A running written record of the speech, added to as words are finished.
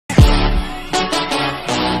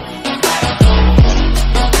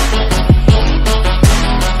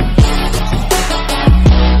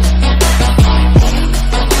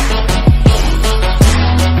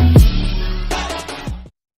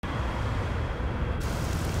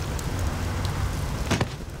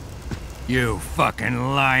You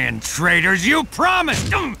fucking lying traitors! You promised!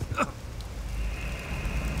 You can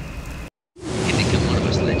become one of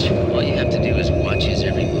us, Lynch. All you have to do is watch his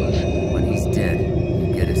every move. When he's dead,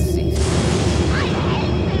 you get a seat.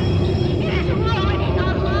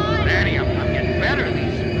 Danny, I'm getting better.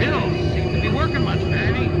 These pills seem to be working much,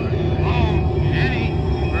 Danny. Oh, Danny.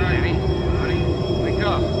 Where are you, honey? Honey, wake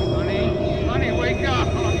up. Honey, honey, wake up.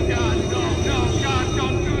 Oh, God, no, God,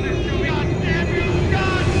 don't do this to me. God damn you,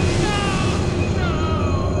 God,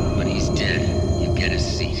 no. When he's dead, you get a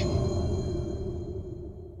seat.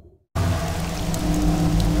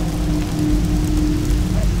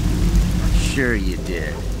 Sure you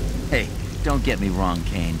did. Hey, don't get me wrong,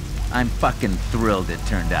 Kane. I'm fucking thrilled it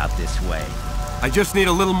turned out this way. I just need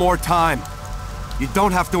a little more time. You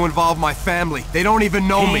don't have to involve my family. They don't even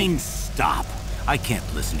know me. Kane, stop. I can't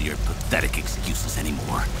listen to your pathetic excuses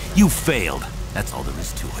anymore. You failed. That's all there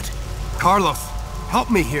is to it. Carlos,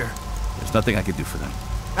 help me here. There's nothing I can do for them.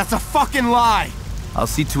 That's a fucking lie! I'll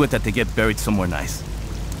see to it that they get buried somewhere nice.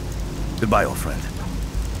 Goodbye, old friend.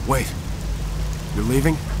 Wait. You're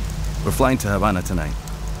leaving? We're flying to Havana tonight.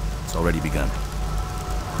 It's already begun.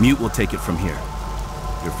 Mute will take it from here.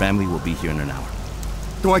 Your family will be here in an hour.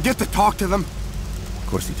 Do I get to talk to them? Of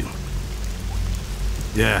course you do.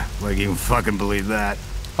 Yeah, like you can fucking believe that.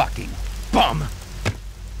 Fucking bum!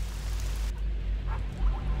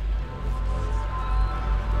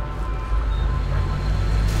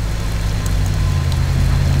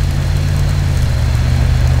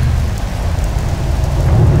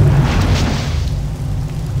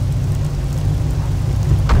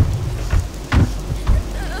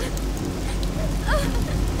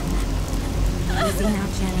 Easy now,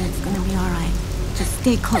 Jenny. It's gonna be all right. Just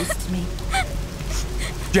stay close to me.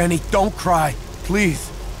 Jenny, don't cry. Please.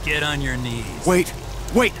 Get on your knees. Wait.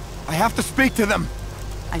 Wait. I have to speak to them.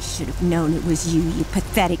 I should have known it was you, you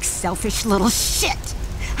pathetic, selfish little shit!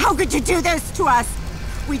 How could you do this to us?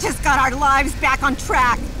 We just got our lives back on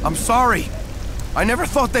track. I'm sorry. I never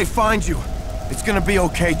thought they'd find you. It's gonna be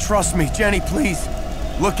okay. Trust me. Jenny, please.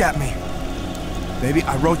 Look at me. Baby,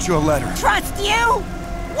 I wrote you a letter. Trust you?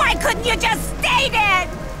 Why couldn't you just stay dead?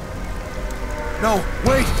 No,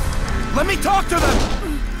 wait. Let me talk to them.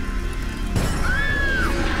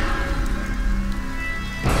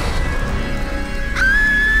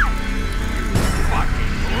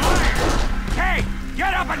 Hey,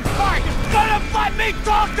 get up and fight! Son of, let me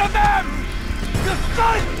talk to them! You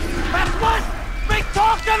son! Let me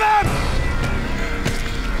talk to them!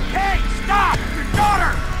 Hey, stop! Your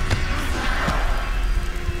daughter!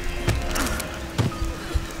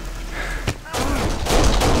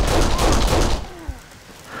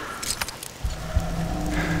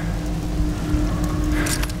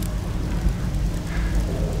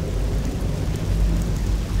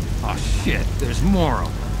 Oh shit, there's more of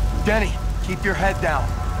them. Jenny, keep your head down.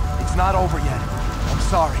 It's not over yet. I'm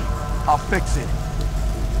sorry. I'll fix it.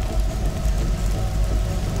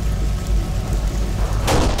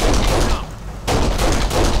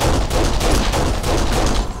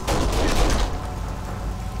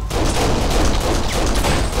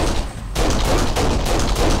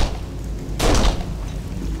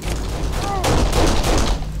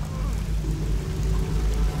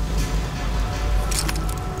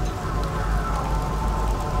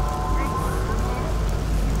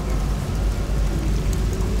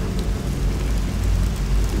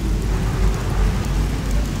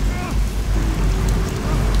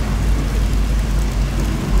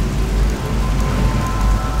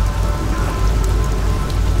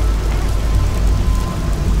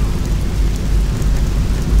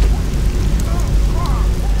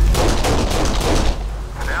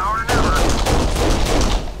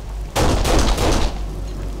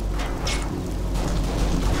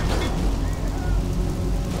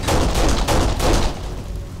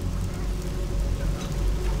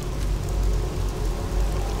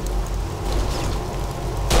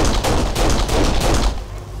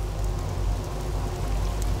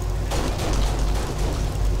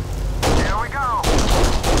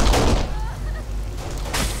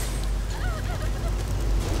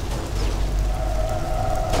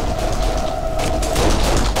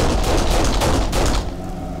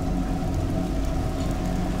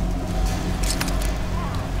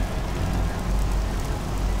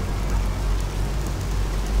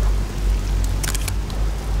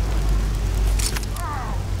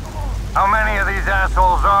 How many of these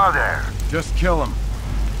assholes are there? Just kill them.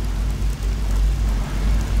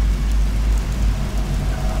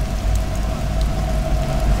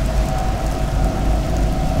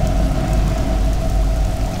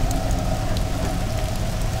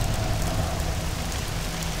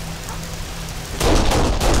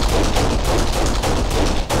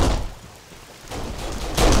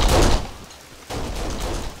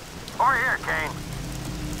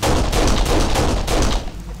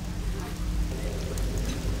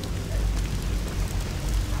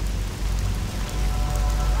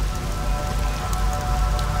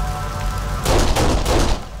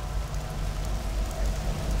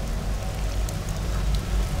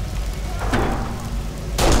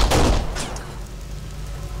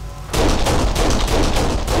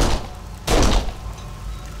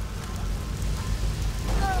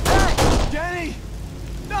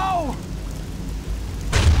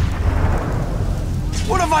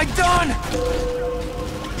 on!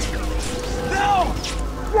 No!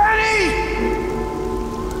 Jenny!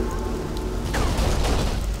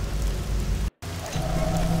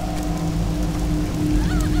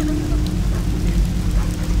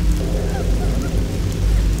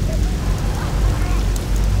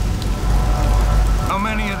 How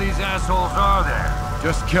many of these assholes are there?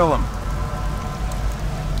 Just kill him.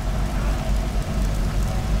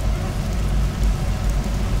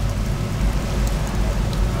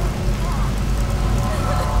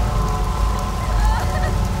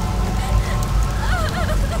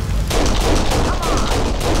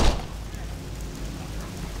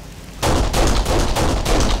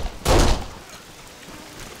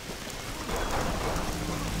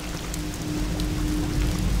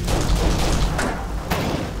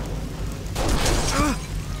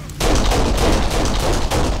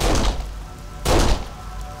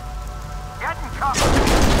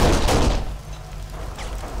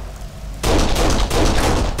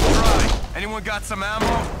 Anyone got some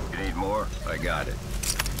ammo? You need more? I got it.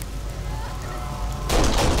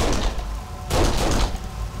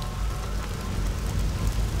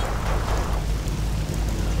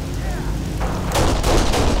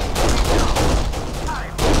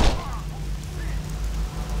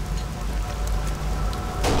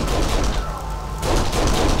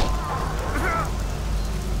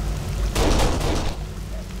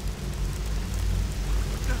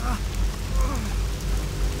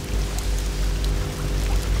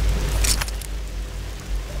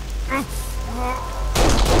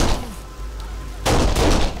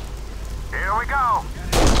 Here we go.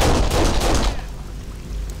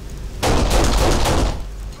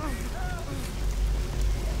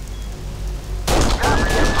 You're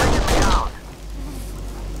bringing me out.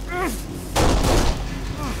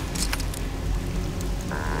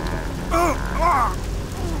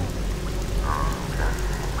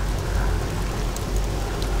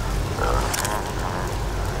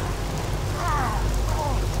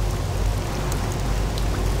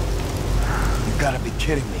 You gotta be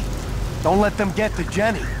kidding me. Don't let them get to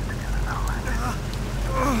Jenny.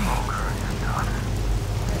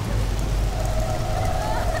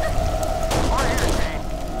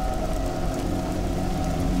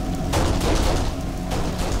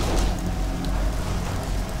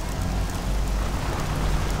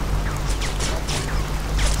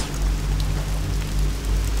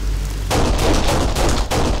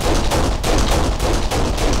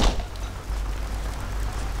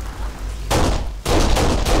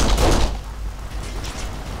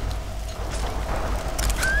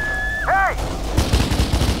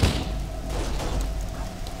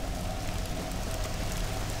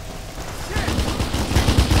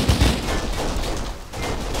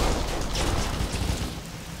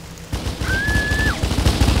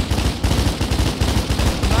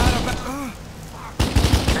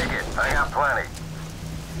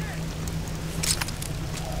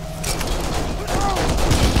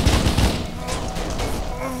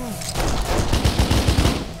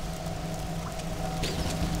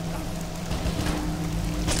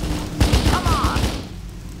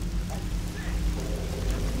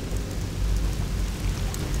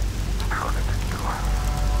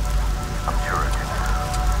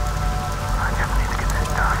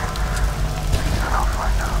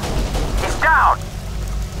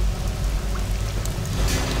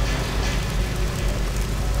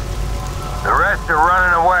 They're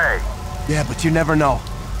running away. Yeah, but you never know.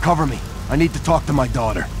 Cover me. I need to talk to my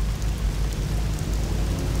daughter.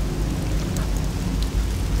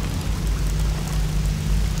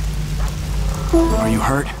 Are you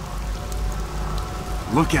hurt?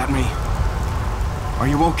 Look at me. Are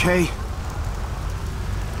you okay?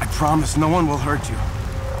 I promise no one will hurt you.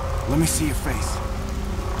 Let me see your face.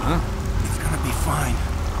 Huh? It's gonna be fine.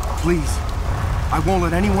 Please. I won't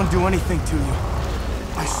let anyone do anything to you.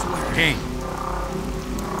 I swear. Kane.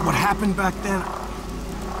 What happened back then,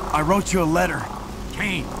 I wrote you a letter.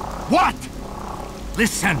 Kane. What?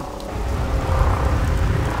 Listen.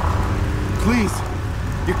 Please.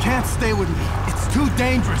 You can't stay with me. It's too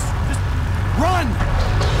dangerous. Just run!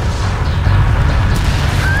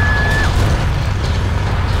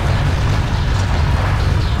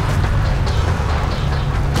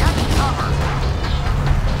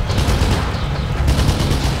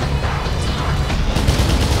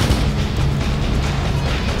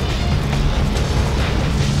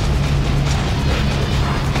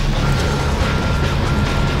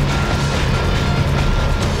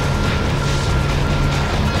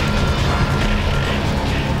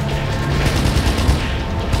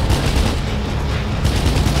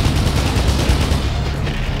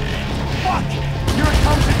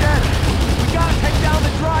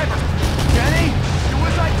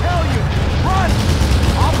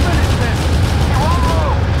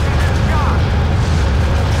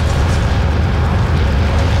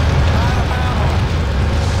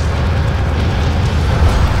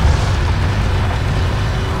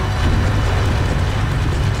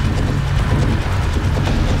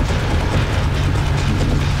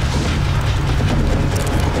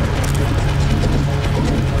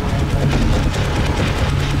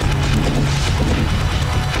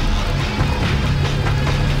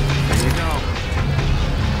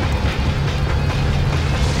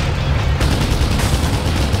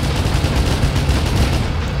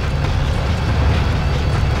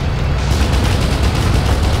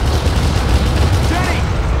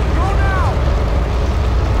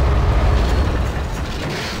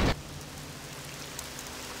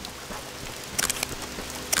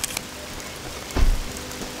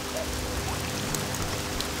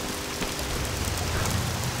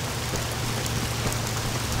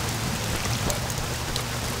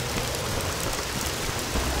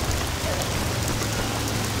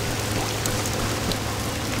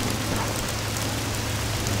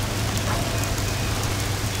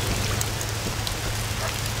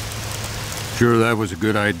 Sure that was a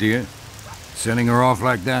good idea? Sending her off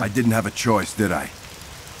like that? I didn't have a choice, did I?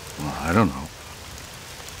 Well, I don't know.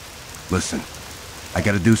 Listen, I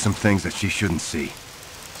gotta do some things that she shouldn't see.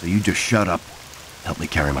 So you just shut up, help me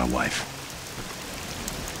carry my wife.